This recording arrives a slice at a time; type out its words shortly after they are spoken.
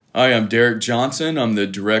Hi, I'm Derek Johnson. I'm the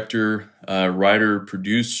director, writer,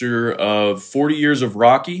 producer of 40 Years of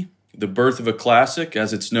Rocky, The Birth of a Classic,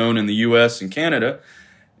 as it's known in the US and Canada,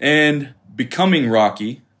 and Becoming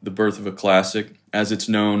Rocky, The Birth of a Classic, as it's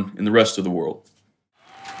known in the rest of the world.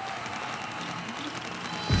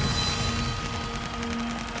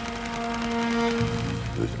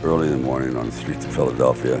 It was early in the morning on the streets of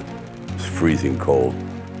Philadelphia. It was freezing cold.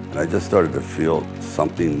 And I just started to feel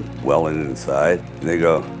something welling inside. And they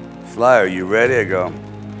go, "Sly, are you ready?" I go,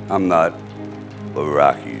 "I'm not, but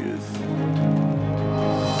Rocky is."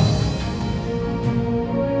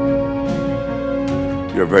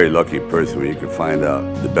 You're a very lucky person when you can find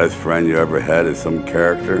out the best friend you ever had is some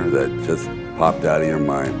character that just popped out of your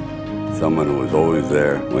mind. Someone who was always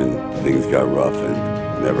there when things got rough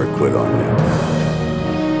and never quit on you.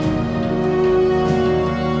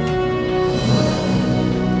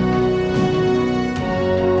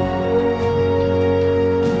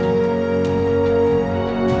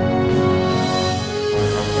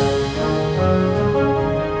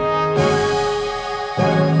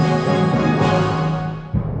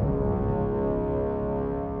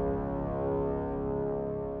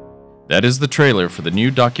 That is the trailer for the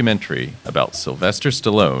new documentary about Sylvester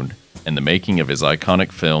Stallone and the making of his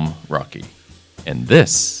iconic film, Rocky. And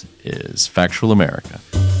this is Factual America.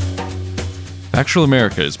 Factual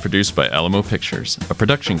America is produced by Alamo Pictures, a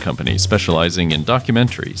production company specializing in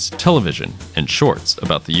documentaries, television, and shorts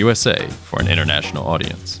about the USA for an international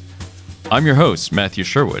audience. I'm your host, Matthew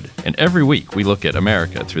Sherwood, and every week we look at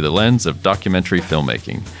America through the lens of documentary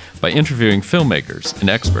filmmaking by interviewing filmmakers and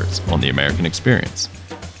experts on the American experience.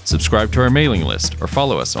 Subscribe to our mailing list or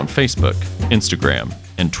follow us on Facebook, Instagram,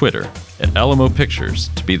 and Twitter at Alamo Pictures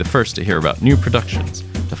to be the first to hear about new productions,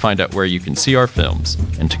 to find out where you can see our films,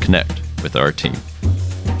 and to connect with our team.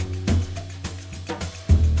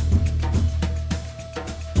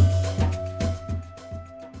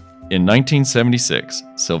 In 1976,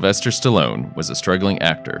 Sylvester Stallone was a struggling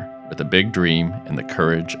actor with a big dream and the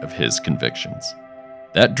courage of his convictions.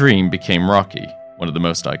 That dream became Rocky, one of the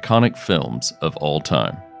most iconic films of all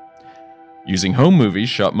time. Using home movies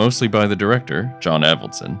shot mostly by the director, John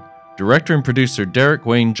Avildsen, director and producer Derek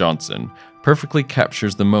Wayne Johnson perfectly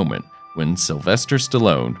captures the moment when Sylvester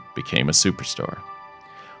Stallone became a superstar.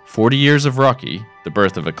 40 Years of Rocky, The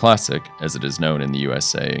Birth of a Classic, as it is known in the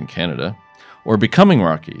USA and Canada, or Becoming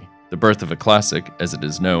Rocky, The Birth of a Classic, as it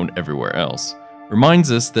is known everywhere else,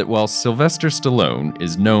 reminds us that while Sylvester Stallone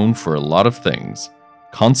is known for a lot of things,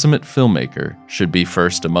 consummate filmmaker should be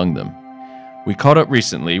first among them. We caught up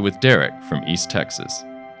recently with Derek from East Texas.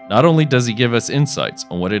 Not only does he give us insights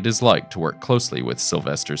on what it is like to work closely with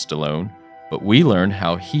Sylvester Stallone, but we learn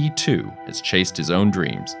how he too has chased his own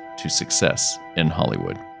dreams to success in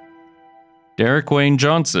Hollywood. Derek Wayne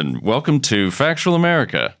Johnson, welcome to Factual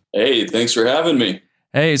America. Hey, thanks for having me.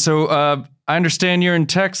 Hey, so I understand you're in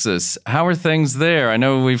Texas. How are things there? I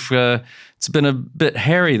know it's been a bit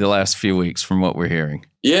hairy the last few weeks from what we're hearing.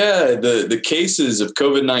 Yeah, the cases of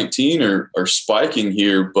COVID-19 are spiking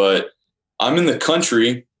here, but I'm in the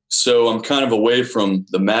country, so I'm kind of away from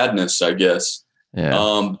the madness, I guess.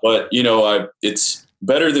 Yeah. But it's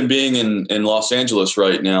better than being in Los Angeles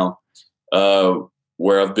right now,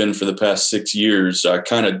 where I've been for the past 6 years. I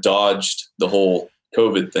kind of dodged the whole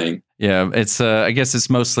COVID thing. Yeah, it's I guess it's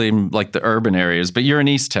mostly like the urban areas, but you're in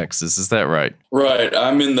East Texas, is that right? Right.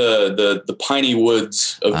 I'm in the piney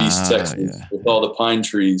woods of East Texas with all the pine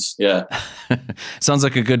trees. Yeah. Sounds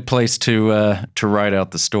like a good place to ride out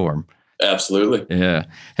the storm. Absolutely. Yeah.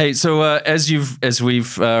 Hey, so as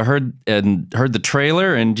we've heard the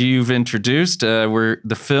trailer and you've introduced,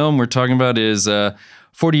 the film we're talking about is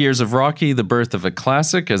 40 Years of Rocky, The Birth of a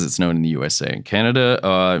Classic, as it's known in the USA and Canada.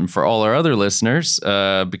 And for all our other listeners,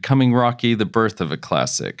 Becoming Rocky, The Birth of a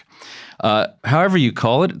Classic. However you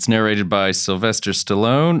call it, it's narrated by Sylvester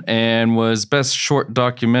Stallone and was Best Short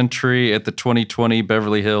Documentary at the 2020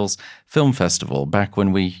 Beverly Hills Film Festival, back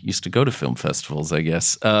when we used to go to film festivals, I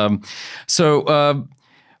guess. So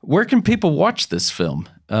where can people watch this film?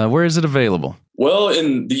 Where is it available? Well,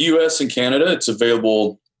 in the US and Canada, it's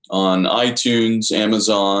available on iTunes,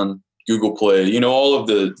 Amazon, Google Play, all of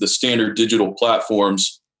the standard digital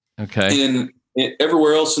platforms. Okay. And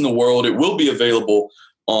everywhere else in the world, it will be available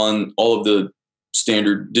on all of the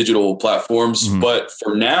standard digital platforms. Mm-hmm. But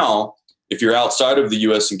for now, if you're outside of the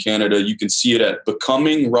US and Canada, you can see it at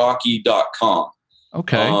becomingrocky.com.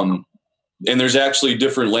 Okay. And there's actually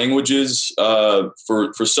different languages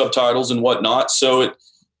for subtitles and whatnot. So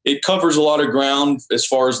it covers a lot of ground as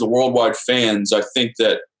far as the worldwide fans. I think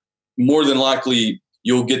that more than likely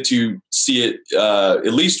you'll get to see it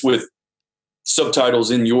at least with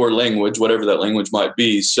subtitles in your language, whatever that language might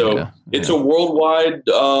be. So it's a worldwide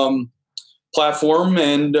platform,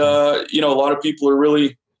 and a lot of people are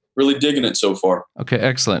really, really digging it so far. Okay,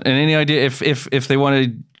 excellent. And any idea if they want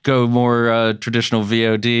to go more traditional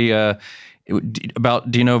VOD?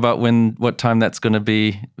 Do you know about what time that's going to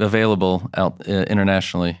be available out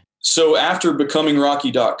internationally? So after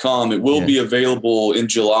becomingrocky.com, it will be available in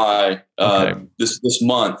July this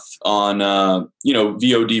month on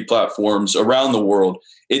VOD platforms around the world.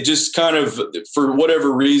 It just kind of, for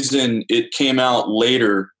whatever reason, it came out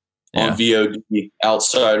later on VOD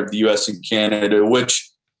outside of the US and Canada,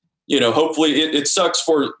 which, hopefully it sucks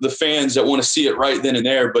for the fans that want to see it right then and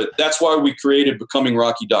there, but that's why we created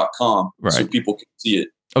becomingrocky.com, so people can see it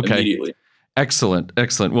immediately. Excellent.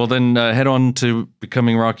 Well, then head on to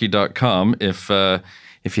becomingrocky.com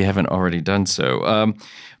if you haven't already done so.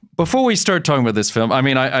 Before we start talking about this film, I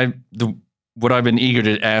mean, what I've been eager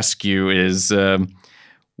to ask you is,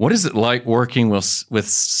 what is it like working with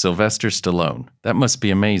Sylvester Stallone? That must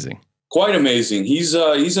be amazing. Quite amazing. He's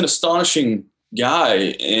an astonishing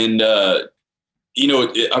guy, and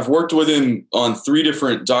I've worked with him on 3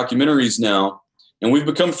 different documentaries now, and we've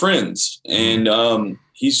become friends. And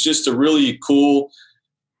he's just a really cool,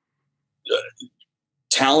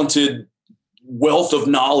 talented wealth of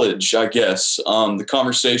knowledge, I guess. The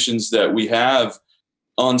conversations that we have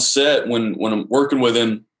on set when I'm working with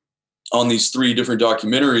him on these 3 different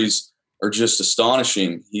documentaries are just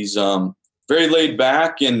astonishing. He's very laid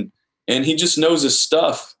back, and he just knows his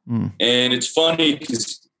stuff. And it's funny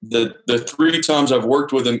because the 3 times I've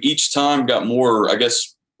worked with him, each time got more, I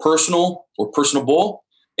guess, personal or personable,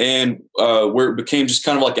 and where it became just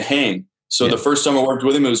kind of like a hang. So the first time I worked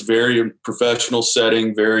with him, it was very professional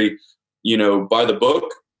setting, very, by the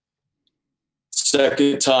book.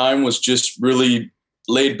 Second time was just really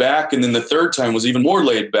laid back. And then the third time was even more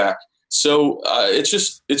laid back. So it's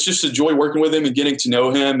just a joy working with him and getting to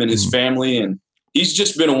know him and his family. And he's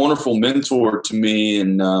just been a wonderful mentor to me.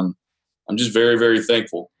 And I'm just very, very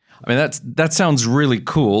thankful. I mean, that sounds really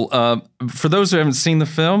cool. For those who haven't seen the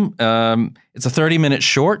film, it's a 30-minute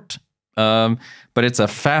short, but it's a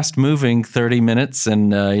fast-moving 30 minutes,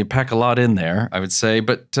 and you pack a lot in there, I would say.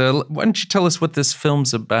 But why don't you tell us what this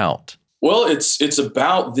film's about? Well, it's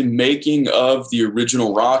about the making of the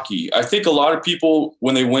original Rocky. I think a lot of people,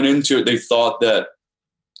 when they went into it, they thought that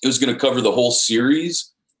it was going to cover the whole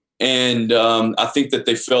series, and I think that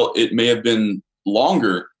they felt it may have been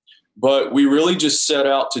longer. But we really just set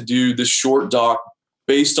out to do this short doc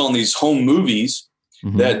based on these home movies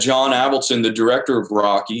that John Avildsen, the director of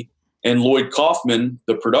Rocky, and Lloyd Kaufman,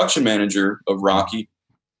 the production manager of Rocky,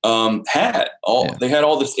 had. They had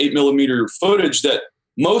all this 8mm footage that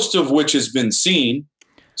most of which has been seen,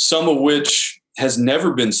 some of which has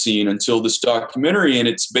never been seen until this documentary. And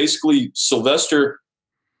it's basically Sylvester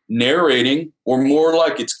narrating, or more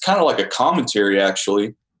like, it's kind of like a commentary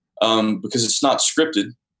actually, because it's not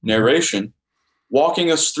scripted narration,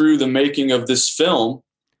 walking us through the making of this film.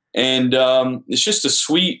 And it's just a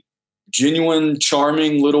sweet, genuine,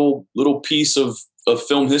 charming little piece of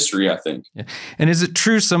film history, I think. Yeah. And is it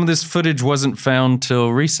true some of this footage wasn't found till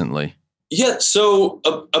recently? Yeah. So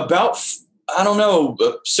about, I don't know,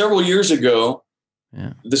 several years ago,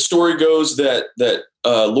 the story goes that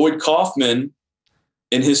Lloyd Kaufman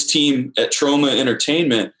and his team at Trauma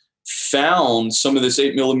Entertainment found some of this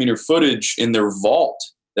 8mm footage in their vault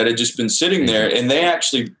that had just been sitting there, and they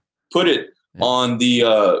actually put it on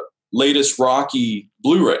the latest Rocky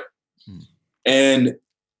Blu-ray. And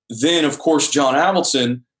then, of course, John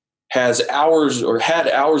Avildsen had hours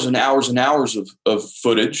and hours and hours of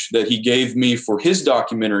footage that he gave me for his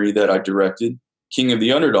documentary that I directed, King of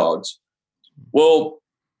the Underdogs. Well,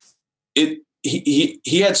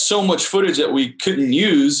 he had so much footage that we couldn't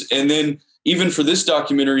use, and then even for this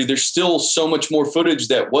documentary, there's still so much more footage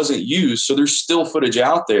that wasn't used. So there's still footage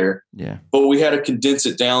out there. Yeah. But we had to condense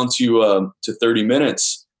it down to 30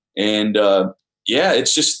 minutes. And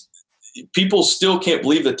it's just, people still can't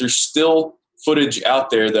believe that there's still footage out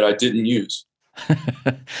there that I didn't use.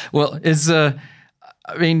 Well, with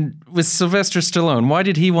Sylvester Stallone, why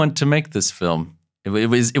did he want to make this film?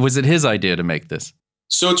 Was it his idea to make this?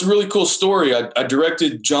 So it's a really cool story. I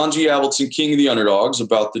directed John G. Avildsen, King of the Underdogs,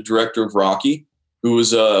 about the director of Rocky, who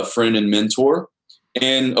was a friend and mentor.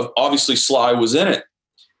 And obviously Sly was in it.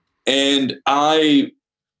 And I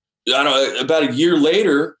don't know, about a year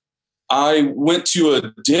later, I went to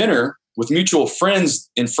a dinner with mutual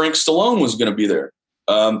friends, and Frank Stallone was going to be there.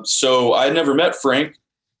 So I had never met Frank,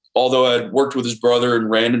 although I had worked with his brother and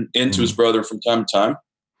ran into his brother from time to time.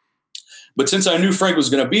 But since I knew Frank was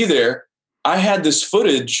going to be there, I had this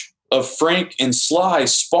footage of Frank and Sly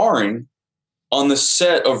sparring on the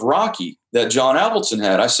set of Rocky that John Avildsen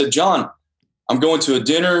had. I said, John, I'm going to a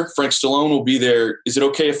dinner. Frank Stallone will be there. Is it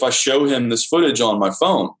okay if I show him this footage on my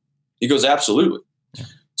phone? He goes, absolutely.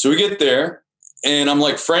 So we get there and I'm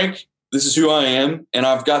like, Frank, this is who I am. And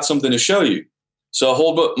I've got something to show you. So I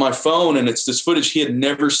hold up my phone and it's this footage he had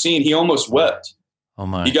never seen. He almost wept. Oh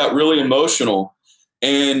my. He got really emotional.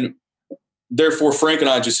 And therefore Frank and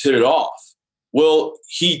I just hit it off. Well,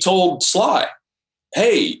 he told Sly,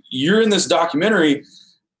 hey, you're in this documentary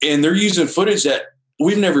and they're using footage that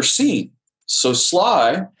we've never seen. So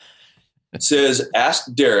Sly says,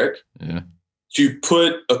 ask Derek to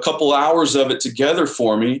put a couple hours of it together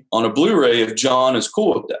for me on a Blu-ray if John is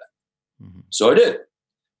cool with that. Mm-hmm. So I did.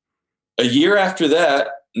 A year after that,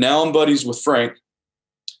 now I'm buddies with Frank.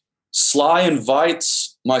 Sly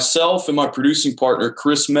invites myself and my producing partner,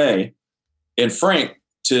 Chris May, and Frank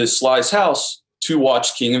to Sly's house to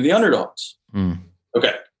watch King of the Underdogs. Mm.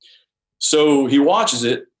 Okay. So he watches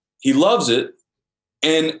it. He loves it.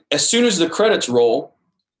 And as soon as the credits roll,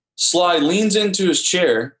 Sly leans into his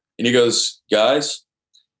chair and he goes, guys,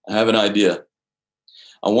 I have an idea.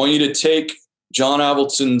 I want you to take John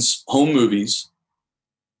Avildsen's home movies,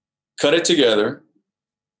 cut it together.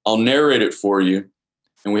 I'll narrate it for you.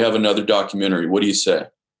 And we have another documentary. What do you say?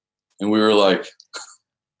 And we were like,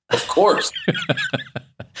 of course.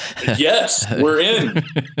 Yes, we're in.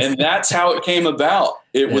 And that's how it came about.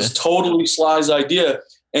 It was totally Sly's idea.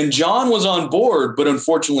 And John was on board, but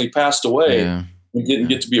unfortunately passed away. Yeah. We didn't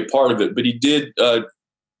get to be a part of it, but he did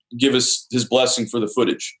give us his blessing for the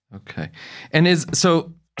footage. Okay. And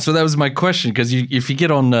so that was my question, because if you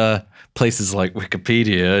get on places like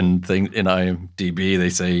Wikipedia and in IMDb, they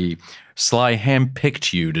say Sly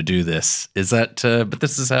handpicked you to do this. Is that? But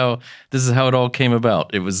this is how it all came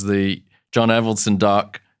about. It was the John Avildsen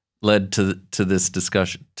doc led to this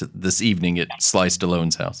discussion this evening at Sly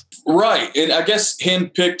Stallone's house. Right, and I guess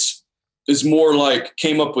handpicked is more like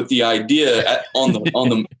came up with the idea on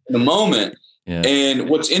the moment. Yeah. And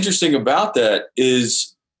what's interesting about that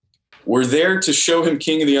is we're there to show him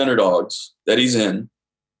King of the Underdogs that he's in.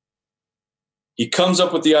 He comes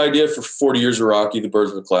up with the idea for 40 Years of Rocky, the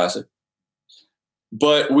birth of a classic.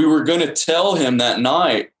 But we were going to tell him that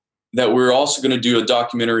night that we were also going to do a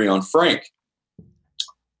documentary on Frank.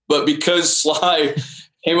 But because Sly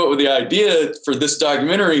came up with the idea for this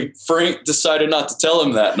documentary, Frank decided not to tell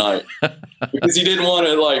him that night because he didn't want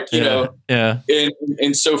to, you know. Yeah.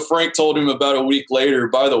 And so Frank told him about a week later,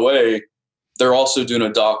 by the way, they're also doing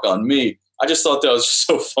a doc on me. I just thought that was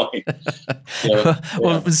so funny.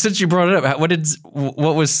 Well, since you brought it up,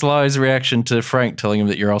 what was Sly's reaction to Frank telling him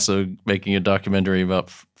that you're also making a documentary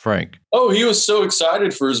about Frank? Oh, he was so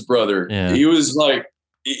excited for his brother. Yeah. He was like,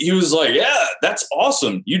 yeah, that's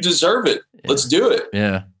awesome. You deserve it. Yeah. Let's do it.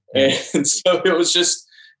 Yeah. And so it was just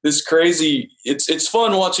this crazy, it's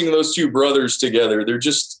fun watching those two brothers together. They're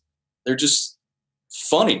just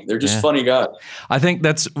funny. They're just funny guys. I think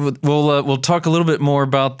we'll talk a little bit more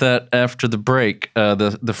about that after the break.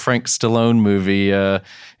 The Frank Stallone movie,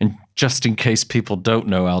 and just in case people don't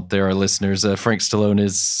know out there, our listeners, Frank Stallone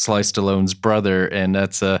is Sly Stallone's brother, and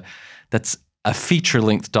that's a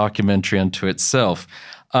feature-length documentary unto itself.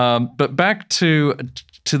 But back to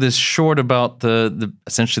this short about the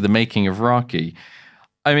essentially the making of Rocky.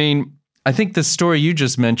 I mean, I think the story you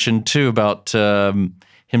just mentioned too about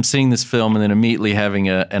him seeing this film and then immediately having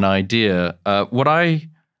an idea. What I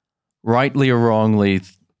rightly or wrongly,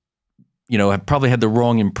 have probably had the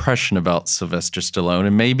wrong impression about Sylvester Stallone,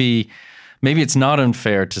 and maybe it's not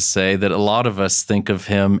unfair to say that a lot of us think of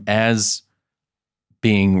him as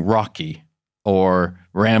being Rocky or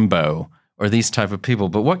Rambo or these type of people.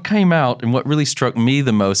 But what came out and what really struck me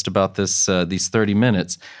the most about these 30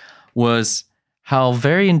 minutes was how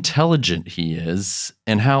very intelligent he is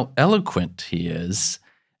and how eloquent he is.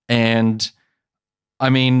 And I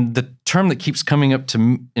mean, the term that keeps coming up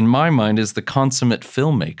in my mind is the consummate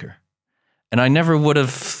filmmaker. And I never would have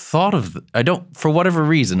thought of for whatever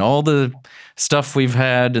reason, all the stuff we've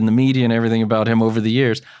had in the media and everything about him over the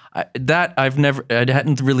years, I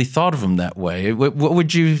hadn't really thought of him that way. What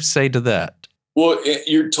would you say to that? Well,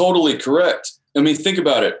 you're totally correct. I mean, think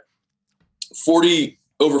about it.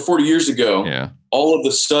 Over 40 years ago, all of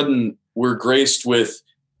a sudden we're graced with,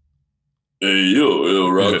 hey, yo,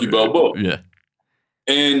 Rocky Balboa. Yeah.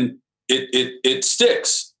 And it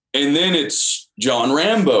sticks. And then it's John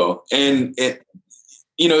Rambo. And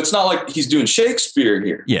it's not like he's doing Shakespeare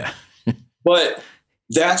here. Yeah. But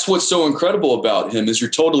that's what's so incredible about him is you're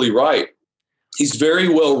totally right. He's very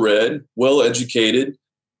well read, well educated.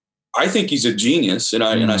 I think he's a genius, and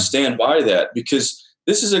I stand by that, because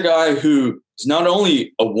this is a guy who is not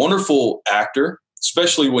only a wonderful actor,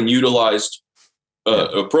 especially when utilized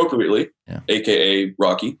appropriately, aka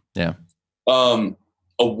Rocky. Yeah. A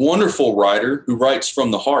wonderful writer who writes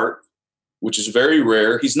from the heart, which is very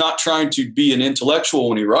rare. He's not trying to be an intellectual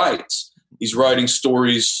when he writes. He's writing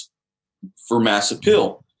stories for mass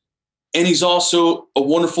appeal. And he's also a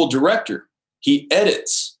wonderful director. He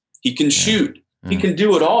edits. He can shoot. He can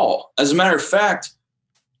do it all. As a matter of fact,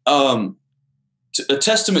 a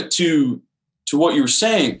testament to what you were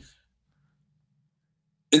saying,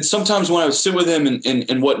 and sometimes when I would sit with him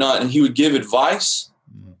and whatnot, and he would give advice,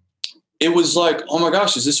 it was like, oh my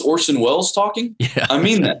gosh, is this Orson Welles talking? Yeah. I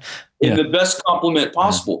mean that in the best compliment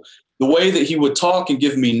possible. The way that he would talk and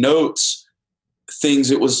give me notes,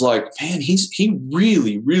 things, it was like, man, he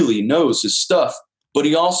really, really knows his stuff, but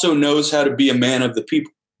he also knows how to be a man of the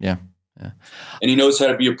people. Yeah. And he knows how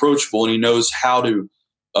to be approachable, and he knows how to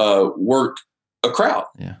work a crowd.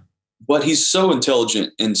 Yeah. But he's so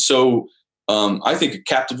intelligent and so, I think, a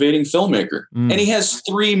captivating filmmaker. And he has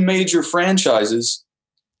 3 major franchises.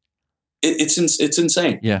 It's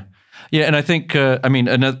insane. Yeah. Yeah. And I think,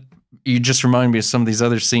 you just remind me of some of these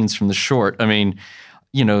other scenes from the short. I mean,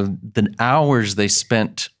 the hours they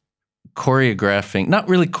spent choreographing, not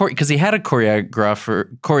really because he had a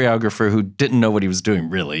choreographer who didn't know what he was doing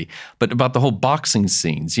really, but about the whole boxing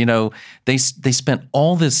scenes, they spent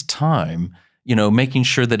all this time, making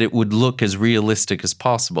sure that it would look as realistic as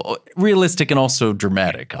possible, realistic and also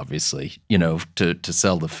dramatic, obviously, to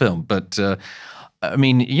sell the film. But,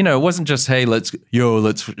 it wasn't just, hey, let's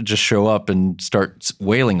just show up and start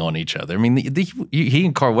wailing on each other. I mean, he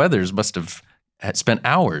and Carl Weathers must have spent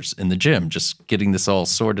hours in the gym just getting this all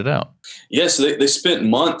sorted out. Yes, they spent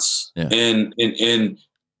months, and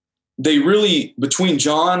they really, between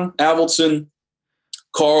John Avildsen,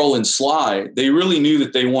 Carl, and Sly, they really knew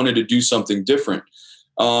that they wanted to do something different.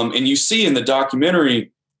 And you see in the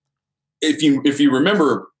documentary, if you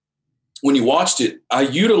remember when you watched it, I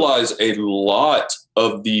utilized a lot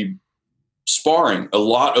of the sparring, a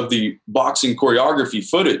lot of the boxing choreography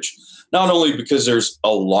footage, not only because there's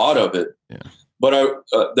a lot of it, but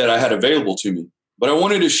that I had available to me, but I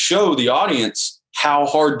wanted to show the audience how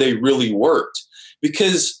hard they really worked.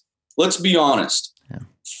 Because let's be honest,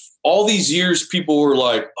 all these years people were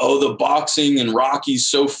like, oh, the boxing and Rocky's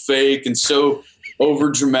so fake and so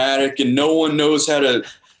over dramatic, and no one knows how to,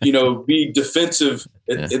 be defensive.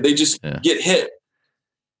 They just get hit.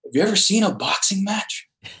 Have you ever seen a boxing match?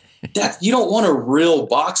 You don't want a real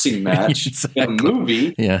boxing match in a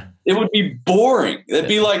movie. Yeah. It would be boring. It'd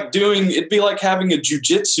be like having a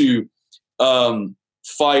jiu-jitsu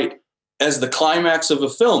fight as the climax of a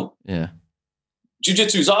film. Yeah.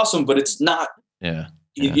 Jiu-jitsu is awesome, but it's not. Yeah.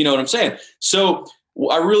 You know what I'm saying? So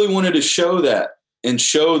I really wanted to show that and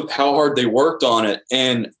show how hard they worked on it.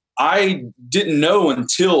 And I didn't know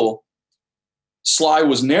until Sly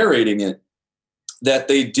was narrating it that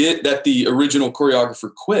the original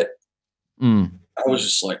choreographer quit. I was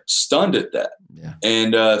just like stunned at that. Yeah.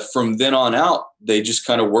 And from then on out, they just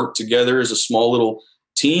kind of worked together as a small little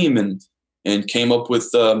team and came up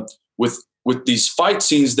with these fight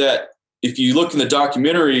scenes that, if you look in the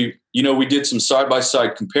documentary, we did some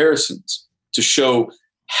side-by-side comparisons to show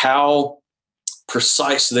how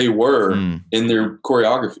precise they were in their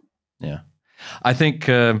choreography. Yeah. I think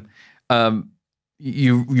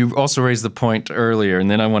you also raised the point earlier,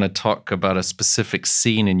 and then I want to talk about a specific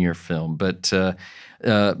scene in your film, but the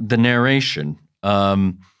narration.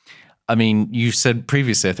 You said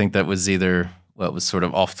previously, I think that was either, it was sort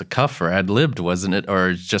of off the cuff or ad-libbed, wasn't it?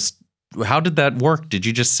 Or just, how did that work? Did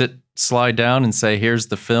you just slide down and say, here's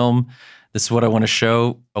the film, this is what I want to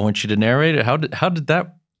show, I want you to narrate it? How did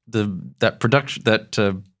that production,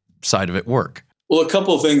 that side of it work? Well, a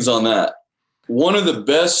couple of things on that. One of the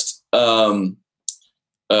best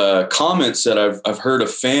comments that I've heard a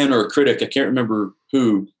fan or a critic, I can't remember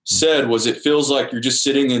who, said was, it feels like you're just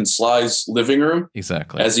sitting in Sly's living room.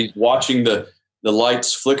 Exactly. As he's watching the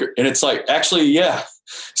lights flicker. And it's like, actually, yeah.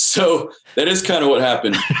 So that is kind of what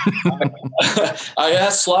happened. I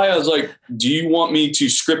asked Sly, I was like, do you want me to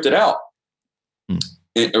script it out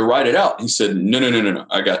or write it out? He said, no.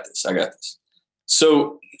 I got this.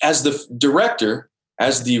 So as the director,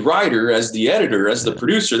 as the writer, as the editor, as the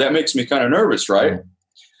producer, that makes me kind of nervous, right?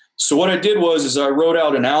 So what I did was I wrote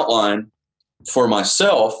out an outline for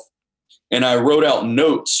myself, and I wrote out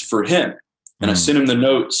notes for him, and I sent him the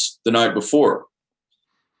notes the night before.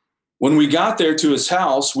 When we got there to his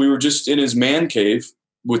house, we were just in his man cave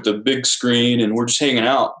with the big screen, and we're just hanging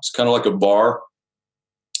out. It's kind of like a bar.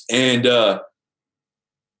 And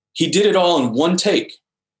he did it all in one take.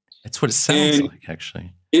 That's what it sounds like,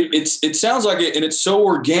 actually. It sounds like it, and it's so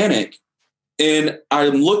organic. And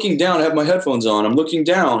I'm looking down, I have my headphones on, I'm looking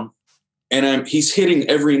down, and he's hitting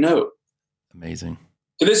every note. Amazing.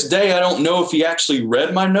 To this day, I don't know if he actually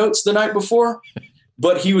read my notes the night before,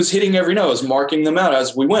 but he was hitting every note. I was marking them out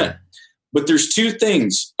as we went. But there's two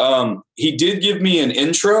things. He did give me an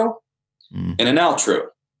intro and an outro.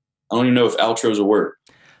 I don't even know if outro is a word.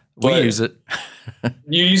 We use it.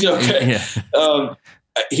 You use it? Okay. Yeah.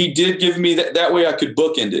 He did give me that. That way I could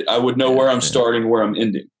bookend it. I would know where I'm starting, where I'm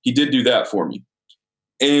ending. He did do that for me.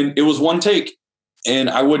 And it was one take, and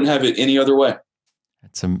I wouldn't have it any other way.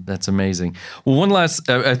 That's amazing. Well, one last,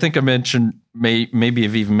 I think I mentioned, maybe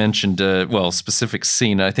I've even mentioned, a specific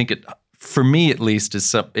scene. I think it, for me at least,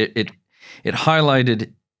 is it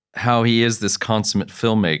highlighted how he is this consummate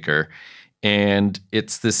filmmaker. And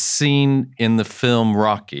it's this scene in the film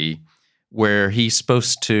Rocky where he's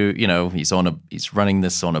supposed to, he's running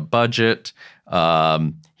this on a budget.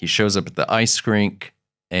 He shows up at the ice rink,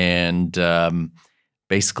 and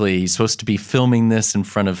basically he's supposed to be filming this in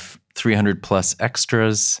front of 300 plus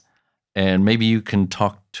extras. And maybe you can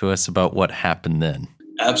talk to us about what happened then.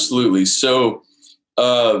 Absolutely. So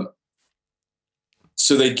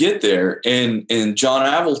they get there, and John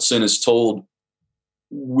Avildsen is told,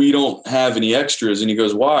 we don't have any extras. And he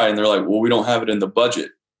goes, why? And they're like, well, we don't have it in the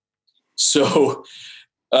budget. So,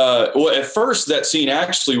 at first that scene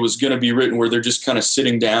actually was going to be written where they're just kind of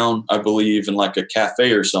sitting down, I believe, in like a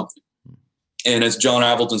cafe or something. And as John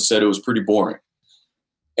Avildsen said, it was pretty boring.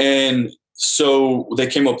 And so they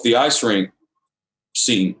came up with the ice rink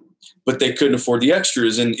scene, but they couldn't afford the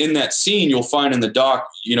extras. And in that scene, you'll find in the doc,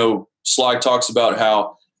 Sly talks about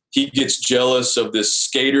how he gets jealous of this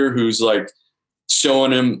skater who's like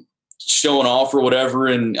showing off or whatever.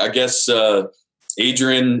 And I guess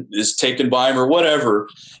Adrian is taken by him or whatever.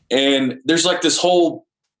 And there's like this whole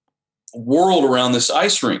world around this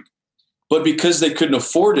ice rink. But because they couldn't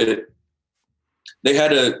afford it, they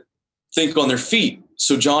had to think on their feet.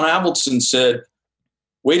 So John Avildsen said,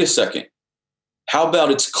 wait a second, how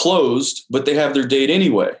about it's closed, but they have their date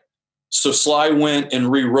anyway? So Sly went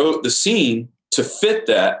and rewrote the scene to fit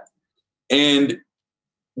that. And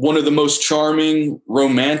one of the most charming,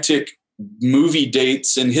 romantic movie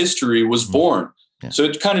dates in history was born. Yeah. So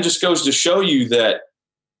it kind of just goes to show you that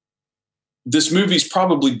this movie's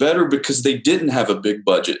probably better because they didn't have a big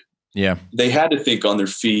budget. Yeah. They had to think on their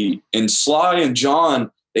feet. And Sly and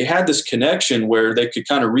John, they had this connection where they could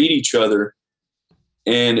kind of read each other.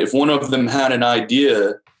 And if one of them had an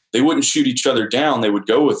idea, they wouldn't shoot each other down. They would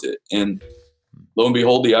go with it. And lo and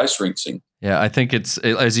behold, the ice rink scene. Yeah, I think it's,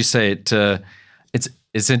 as you say,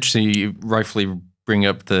 it's interesting. You rightfully bring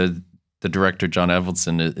up the director, John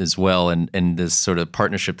Avildsen, as well, and this sort of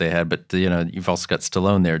partnership they had. But, you've also got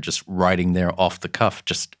Stallone there just writing there off the cuff,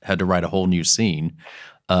 just had to write a whole new scene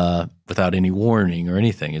without any warning or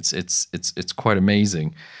anything. It's quite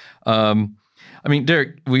amazing.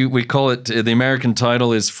 Derek, we call it, the American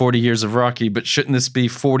title is 40 Years of Rocky, but shouldn't this be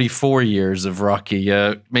 44 Years of Rocky?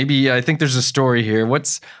 Maybe I think there's a story here.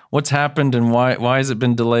 What's happened and why has it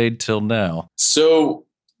been delayed till now? So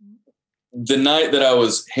the night that I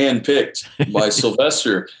was handpicked by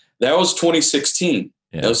Sylvester, that was 2016.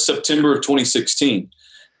 Yeah. That was September of 2016.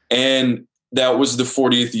 And that was the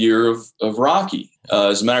 40th year of Rocky.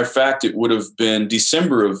 As a matter of fact, it would have been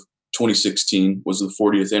December of 2016 was the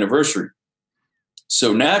 40th anniversary.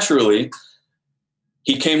 So naturally,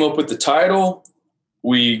 he came up with the title.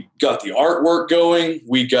 We got the artwork going.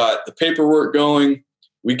 We got the paperwork going.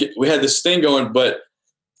 We had this thing going, but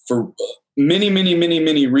for many, many, many,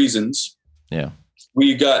 many reasons,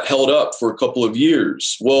 we got held up for a couple of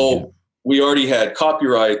years. Well, we already had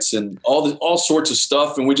copyrights and all sorts of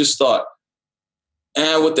stuff, and we just thought,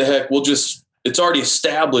 what the heck? It's already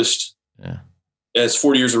established as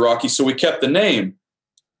 40 Years of Rocky, so we kept the name.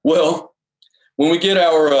 Well, when we get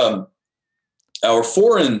our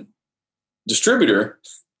foreign distributor,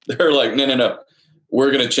 they're like, no,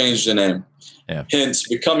 we're going to change the name. Yeah. Hence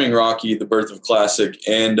becoming Rocky, the birth of classic.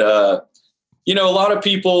 And, a lot of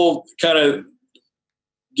people kind of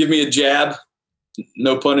give me a jab,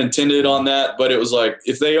 no pun intended on that. But it was like,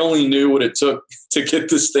 if they only knew what it took to get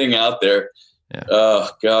this thing out there,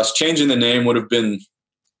 changing the name would have been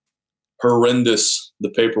horrendous, the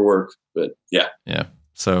paperwork. But yeah. Yeah.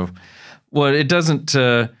 So, well, it doesn't.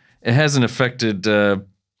 It hasn't affected the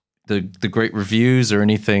great reviews or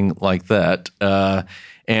anything like that. I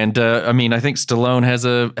think Stallone has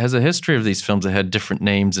a history of these films that had different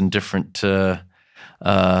names and different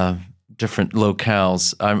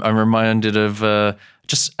locales. I'm reminded of I've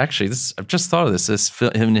just thought of this.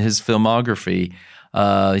 In his filmography,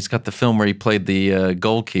 he's got the film where he played the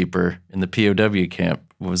goalkeeper in the POW camp.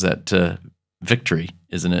 What was that? Victory,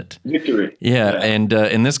 isn't it? Victory. Yeah. And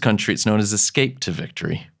in this country, it's known as Escape to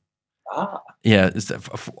Victory. Yeah,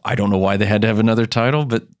 I don't know why they had to have another title,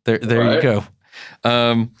 but there you go.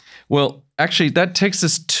 Well, actually, that takes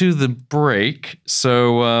us to the break.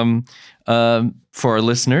 So for our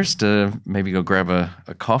listeners to maybe go grab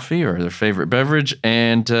a coffee or their favorite beverage,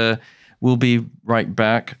 and we'll be right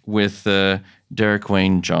back with Derek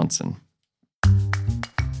Wayne Johnson.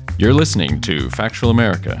 You're listening to Factual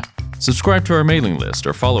America. Subscribe to our mailing list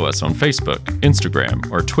or follow us on Facebook, Instagram,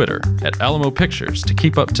 or Twitter at Alamo Pictures to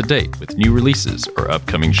keep up to date with new releases or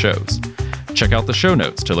upcoming shows. Check out the show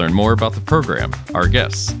notes to learn more about the program, our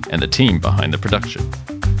guests, and the team behind the production.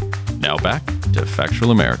 Now back to Factual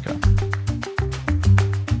America.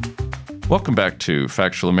 Welcome back to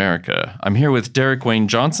Factual America. I'm here with Derek Wayne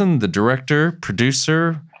Johnson, the director,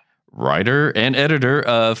 producer, writer, and editor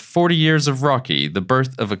of 40 Years of Rocky, the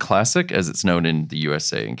birth of a classic, as it's known in the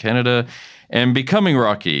USA and Canada, and Becoming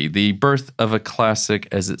Rocky, the birth of a classic,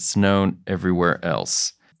 as it's known everywhere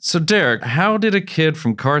else. So, Derek, how did a kid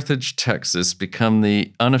from Carthage, Texas, become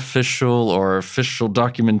the unofficial or official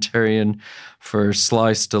documentarian for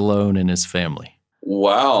Sly Stallone and his family?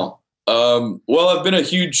 Wow. Well, I've been a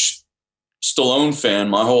huge Stallone fan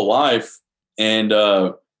my whole life, and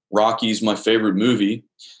Rocky's my favorite movie.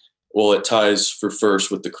 Well, it ties for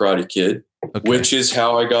first with The Karate Kid, which is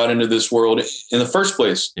how I got into this world in the first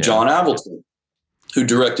place. Yeah. John Avildsen, who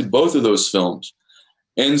directed both of those films.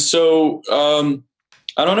 And so,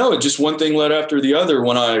 I don't know, just one thing led after the other.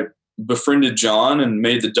 When I befriended John and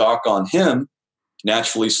made the doc on him,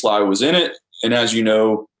 naturally Sly was in it. And as you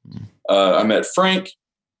know, I met Frank,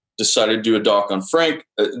 decided to do a doc on Frank.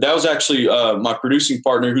 That was actually my producing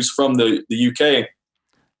partner, who's from the UK.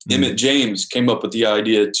 Emmett James came up with the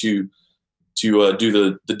idea to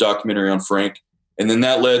do the documentary on Frank, and then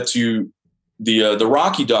that led to the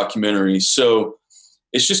Rocky documentary. So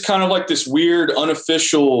it's just kind of like this weird,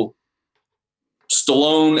 unofficial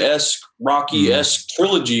Stallone-esque, Rocky-esque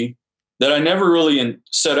trilogy that I never really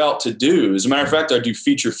set out to do. As a matter of fact, I do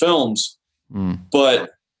feature films,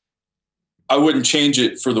 but I wouldn't change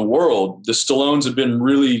it for the world. The Stallones have been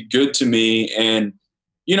really good to me, and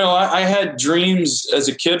you know, I had dreams as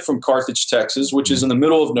a kid from Carthage, Texas, which is in the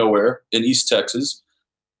middle of nowhere in East Texas.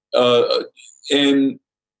 And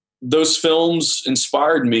those films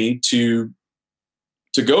inspired me to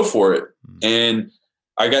go for it. And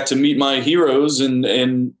I got to meet my heroes, and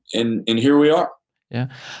here we are. Yeah.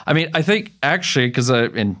 I mean, I think actually, because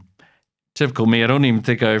in typical me, I don't even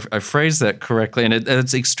think I phrased that correctly. And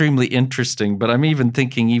it's extremely interesting. But I'm even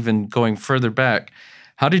thinking, even going further back,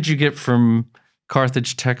 how did you get from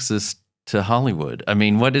Carthage, Texas to Hollywood? I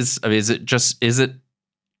mean, is it just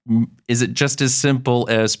as simple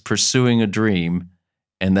as pursuing a dream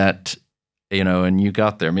and that, you know, and you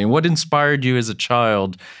got there? I mean, what inspired you as a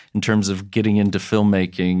child in terms of getting into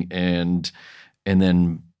filmmaking and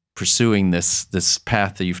then pursuing this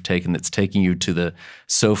path that you've taken that's taking you to the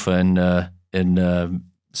sofa in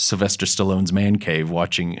Sylvester Stallone's man cave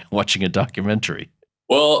watching a documentary?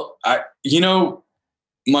 Well,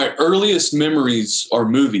 my earliest memories are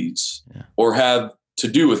movies or have to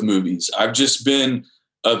do with movies. I've just been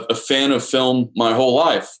a fan of film my whole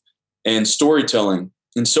life and storytelling.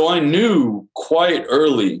 And so I knew quite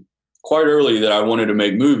early that I wanted to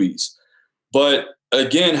make movies. But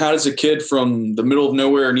again, how does a kid from the middle of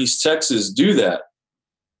nowhere in East Texas do that?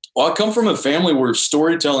 Well, I come from a family where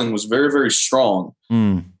storytelling was very, very strong,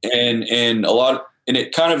 and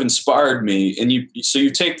it kind of inspired me. And so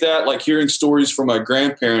you take that, like hearing stories from my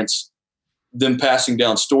grandparents, them passing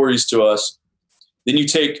down stories to us. Then you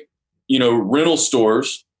take, rental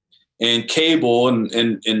stores and cable and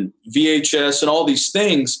VHS and all these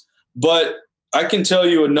things. But I can tell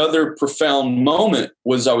you another profound moment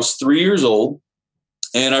was I was 3 years old,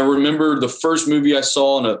 and I remember the first movie I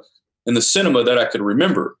saw in the cinema that I could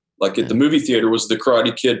remember, like at the movie theater, was The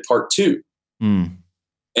Karate Kid Part 2.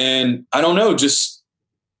 And I don't know, just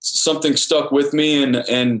something stuck with me,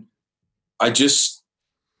 and I just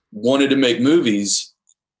wanted to make movies.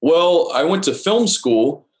 Well, I went to film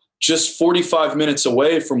school just 45 minutes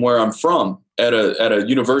away from where I'm from at a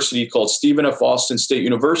university called Stephen F. Austin State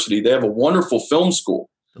University. They have a wonderful film school.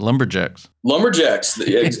 Lumberjacks. You're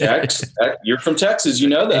from Texas, you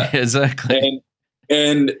know that. Exactly.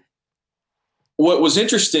 And what was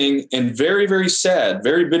interesting and very, very sad,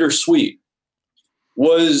 very bittersweet,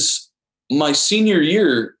 was my senior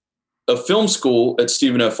year of film school at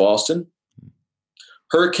Stephen F. Austin.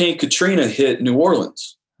 Hurricane Katrina hit New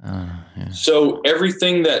Orleans. So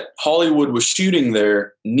everything that Hollywood was shooting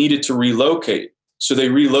there needed to relocate. So they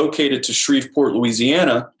relocated to Shreveport,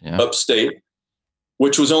 Louisiana, upstate,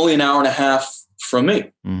 which was only an hour and a half from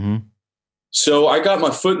me. So I got my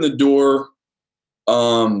foot in the door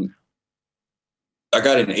I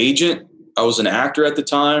got an agent. I was an actor at the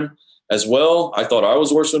time as well. I thought I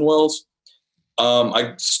was Orson Welles.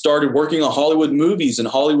 I started working on Hollywood movies and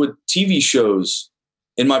Hollywood TV shows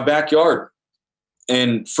in my backyard.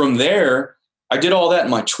 And from there, I did all that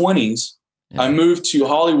in my 20s. Yeah. I moved to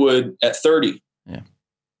Hollywood at 30. Yeah.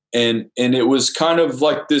 And it was kind of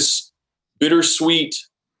like this bittersweet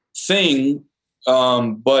thing.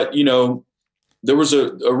 But, you know, there was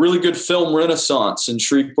a really good film renaissance in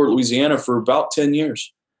Shreveport, Louisiana for about 10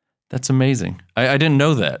 years. That's amazing. I didn't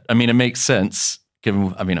know that. I mean, it makes sense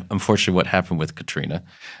given, unfortunately what happened with Katrina.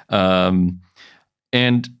 And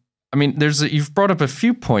I mean, you've brought up a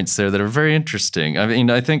few points there that are very interesting. I mean,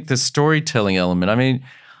 I think the storytelling element,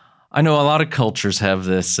 I know a lot of cultures have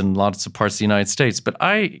this in lots of parts of the United States, but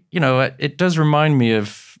it does remind me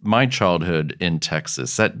of my childhood in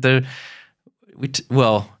Texas.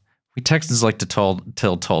 We Texans like to tell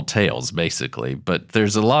tall tales, basically, but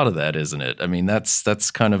there's a lot of that, isn't it? I mean,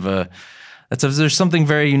 that's kind of there's something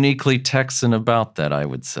very uniquely Texan about that, I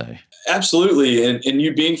would say. Absolutely. And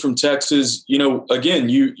you being from Texas, you know, again,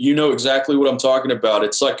 you know exactly what I'm talking about.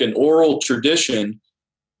 It's like an oral tradition.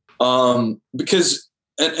 Because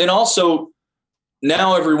also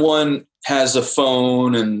now everyone has a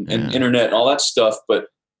phone and internet and all that stuff. But,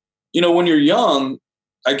 you know, when you're young,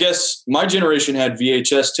 I guess my generation had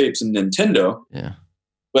VHS tapes and Nintendo. Yeah.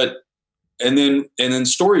 And then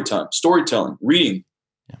storytelling, reading,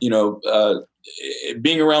 you know,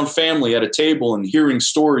 being around family at a table and hearing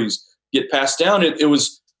stories get passed down. It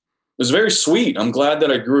was very sweet. I'm glad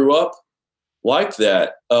that I grew up like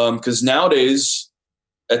that. Because nowadays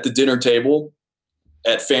at the dinner table,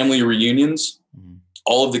 at family reunions,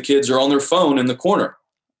 all of the kids are on their phone in the corner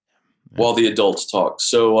while the adults talk.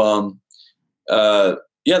 So,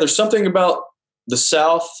 there's something about the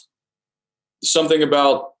South, something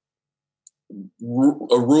about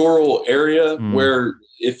a rural area where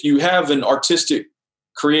if you have an artistic,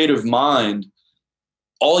 creative mind,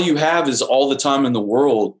 all you have is all the time in the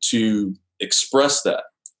world to express that,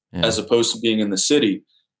 as opposed to being in the city.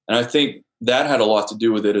 And I think that had a lot to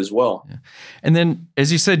do with it as well. Yeah. And then,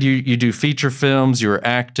 as you said, you do feature films, you were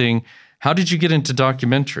acting. How did you get into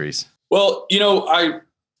documentaries? Well, you know, I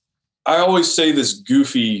always say this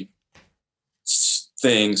goofy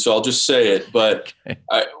thing, so I'll just say it. But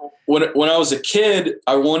okay. When I was a kid,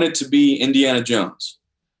 I wanted to be Indiana Jones.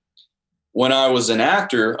 When I was an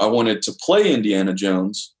actor, I wanted to play Indiana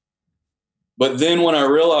Jones. But then when I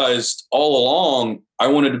realized all along, I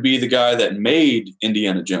wanted to be the guy that made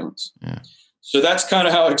Indiana Jones. Yeah. So that's kind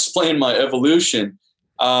of how I explained my evolution.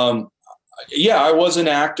 I was an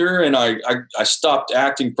actor, and I stopped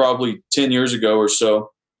acting probably 10 years ago or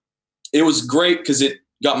so. It was great because it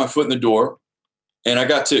got my foot in the door, and I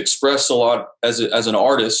got to express a lot as an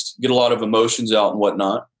artist, get a lot of emotions out and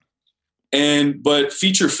whatnot. But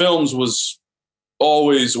feature films was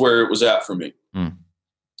always where it was at for me.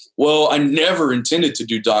 Well, I never intended to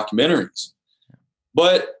do documentaries,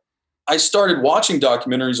 but I started watching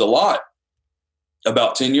documentaries a lot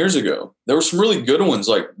about 10 years ago. There were some really good ones,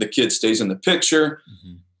 like The Kid Stays in the Picture,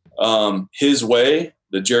 His Way,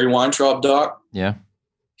 the Jerry Weintraub doc. Yeah.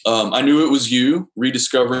 I Knew It Was You,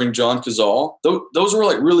 Rediscovering John Cazale. Those were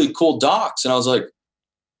like really cool docs. And I was like,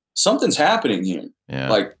 something's happening here. Yeah.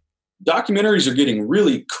 Like, documentaries are getting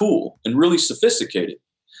really cool and really sophisticated.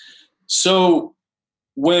 So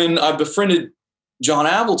when I befriended John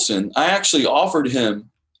Avildsen, I actually offered him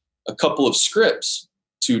a couple of scripts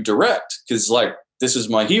to direct because, like, this is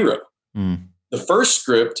my hero. The first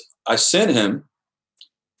script I sent him,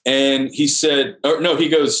 and he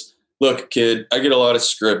goes, "Look, kid, I get a lot of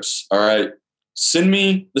scripts. All right, send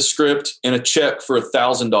me the script and a check for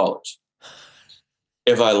 $1,000.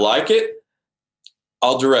 If I like it,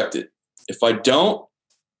 I'll direct it. If I don't,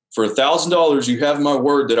 for $1,000, you have my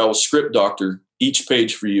word that I will script doctor each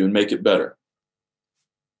page for you and make it better."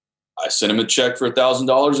 I sent him a check for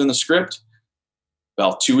 $1,000 in the script.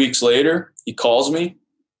 About 2 weeks later, he calls me.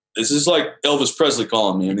 This is like Elvis Presley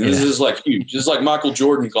calling me. I mean, this is like huge. This is like Michael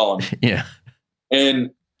Jordan calling me. Yeah.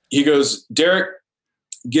 And he goes, "Derek,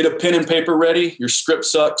 get a pen and paper ready. Your script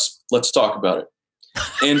sucks. Let's talk about it."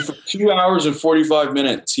 And for 2 hours and 45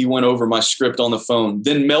 minutes, he went over my script on the phone,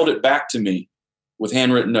 then mailed it back to me with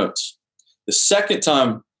handwritten notes. The second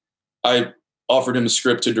time I offered him a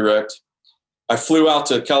script to direct, I flew out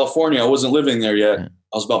to California. I wasn't living there yet. I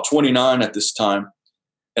was about 29 at this time.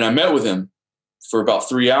 And I met with him for about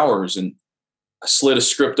 3 hours, and I slid a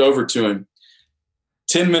script over to him.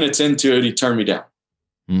 10 minutes into it, he turned me down.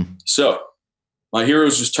 So my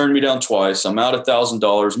heroes just turned me down twice. I'm out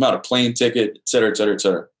 $1,000. I'm out a plane ticket, et cetera, et cetera, et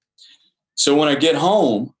cetera. So when I get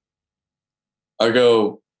home, I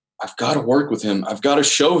go, I've got to work with him. I've got to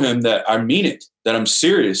show him that I mean it, that I'm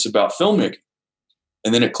serious about filmmaking.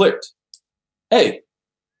 And then it clicked. Hey,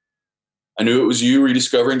 I knew it was you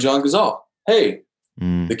rediscovering John Cazale. Hey,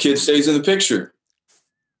 the kid stays in the picture.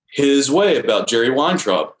 His way about Jerry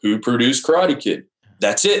Weintraub, who produced Karate Kid.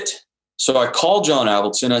 That's it. So I called John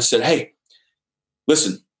Avildsen. I said, hey,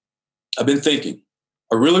 listen, I've been thinking.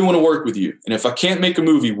 I really want to work with you. And if I can't make a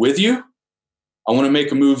movie with you, I want to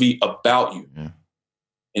make a movie about you. Yeah.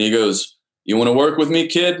 And he goes, you want to work with me,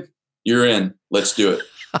 kid? You're in. Let's do it.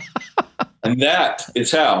 And that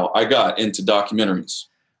is how I got into documentaries.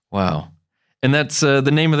 Wow. And that's the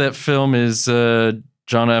name of that film is John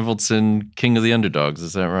Avildsen, King of the Underdogs.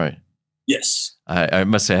 Is that right? Yes. I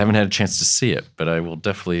must say I haven't had a chance to see it, but I will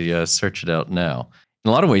definitely search it out now. In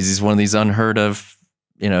a lot of ways, he's one of these unheard of,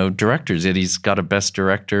 directors. Yet he's got a Best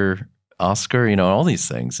Director Oscar, all these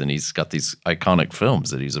things, and he's got these iconic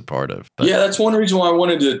films that he's a part of. But, yeah, that's one reason why I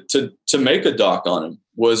wanted to make a doc on him.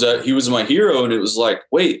 Was that he was my hero, and it was like,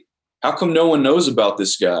 wait, how come no one knows about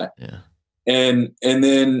this guy? Yeah, and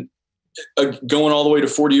then going all the way to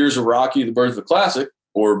 40 years of Rocky, the birth of a classic,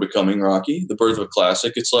 or becoming Rocky, the birth of a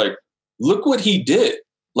classic. It's like, look what he did.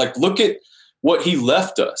 Like, look at what he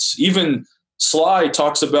left us. Even Sly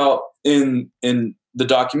talks about in the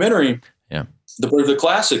documentary, the birth of the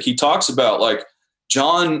classic. He talks about like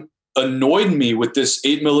John annoyed me with this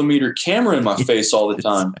 8mm camera in my face all the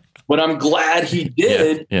time, but I'm glad he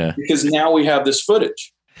did because now we have this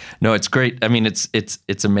footage. No, it's great. I mean,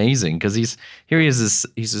 it's amazing because he's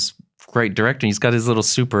this great director. He's got his little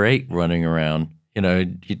Super 8 running around.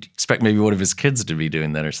 You'd expect maybe one of his kids to be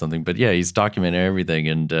doing that or something. But yeah, he's documenting everything.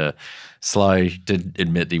 And Sly did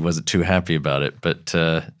admit he wasn't too happy about it, but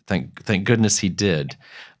thank goodness he did.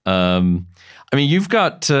 I mean, you've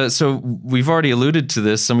got so we've already alluded to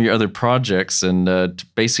this. Some of your other projects, and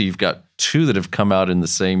basically you've got 2 that have come out in the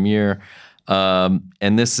same year.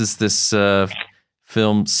 And this is this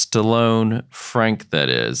film Stallone, Frank, that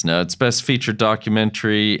is. Now, it's Best Feature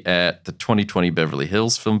Documentary at the 2020 Beverly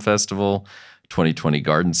Hills Film Festival, 2020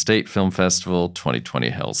 Garden State Film Festival, 2020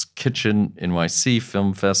 Hell's Kitchen NYC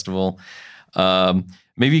Film Festival.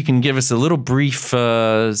 Maybe you can give us a little brief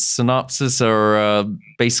synopsis or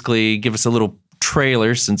basically give us a little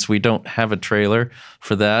trailer, since we don't have a trailer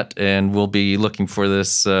for that, and we'll be looking for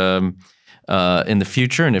this in the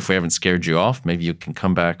future. And if we haven't scared you off, maybe you can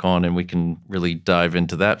come back on and we can really dive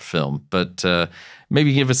into that film. But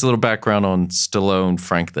maybe give us a little background on Stallone,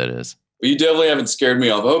 Frank, that is. Well, you definitely haven't scared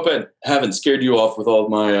me off. I hope I haven't scared you off with all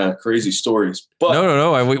of my crazy stories. But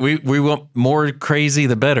no. We want more crazy,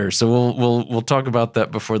 the better. So we'll talk about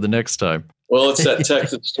that before the next time. Well, it's that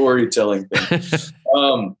Texas storytelling thing.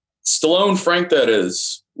 Stallone, Frank, that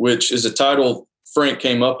is, which is a title Frank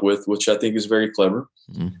came up with, which I think is very clever.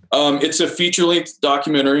 Mm-hmm. It's a feature-length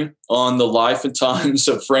documentary on the life and times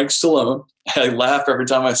of Frank Stallone. I laugh every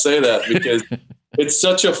time I say that because it's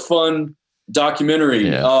such a fun documentary.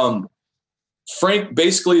 Yeah. Frank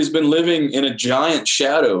basically has been living in a giant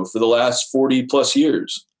shadow for the last 40 plus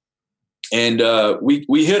years. And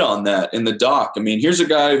we hit on that in the doc. I mean, here's a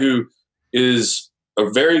guy who is a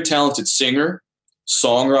very talented singer,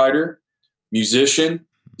 songwriter, musician.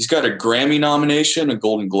 He's got a Grammy nomination, a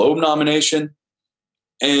Golden Globe nomination.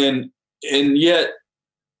 And yet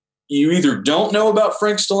you either don't know about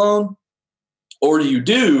Frank Stallone or you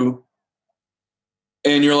do.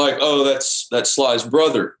 And you're like, oh, that's Sly's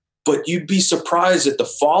brother. But you'd be surprised at the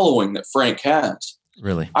following that Frank has.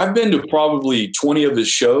 Really? I've been to probably 20 of his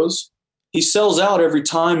shows. He sells out every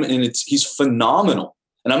time, and he's phenomenal.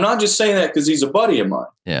 And I'm not just saying that because he's a buddy of mine.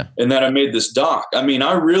 Yeah. And that I made this doc. I mean,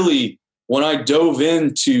 I really, when I dove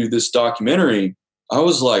into this documentary, I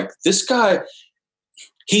was like, this guy,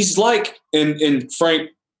 he's like, and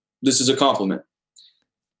Frank, this is a compliment.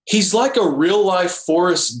 He's like a real life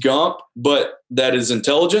Forrest Gump, but that is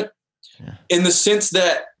intelligent in the sense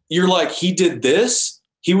that you're like, he did this.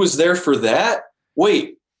 He was there for that.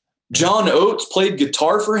 Wait, John Oates played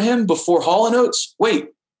guitar for him before Hall & Oates. Wait,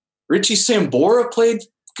 Richie Sambora played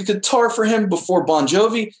guitar for him before Bon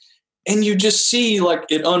Jovi. And you just see like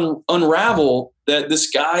it unravel that this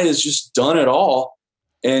guy has just done it all.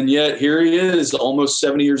 And yet here he is, almost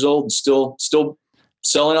 70 years old and still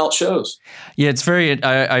selling out shows. Yeah, it's very.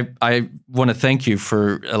 I want to thank you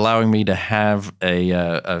for allowing me to have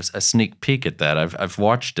a sneak peek at that. I've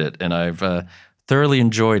watched it and I've thoroughly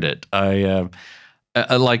enjoyed it. I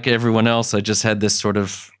like everyone else. I just had this sort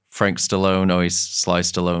of Frank Stallone, always Sly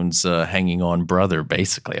Stallone's hanging on brother.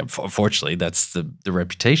 Basically, unfortunately, that's the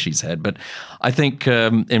reputation he's had. But I think,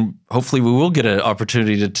 and hopefully, we will get an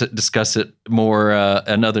opportunity to discuss it more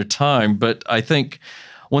another time. But I think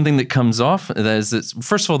one thing that comes off that is,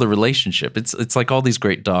 first of all, the relationship. It's like all these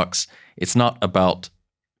great docs. It's not about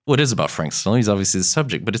what is about Frank Stallone. He's obviously the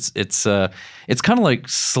subject, but it's kind of like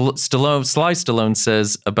Sly Stallone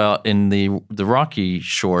says about in the Rocky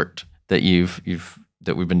short that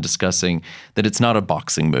that we've been discussing, that it's not a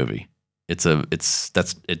boxing movie. It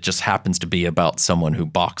just happens to be about someone who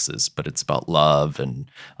boxes, but it's about love and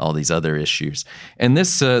all these other issues. And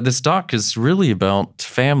this doc is really about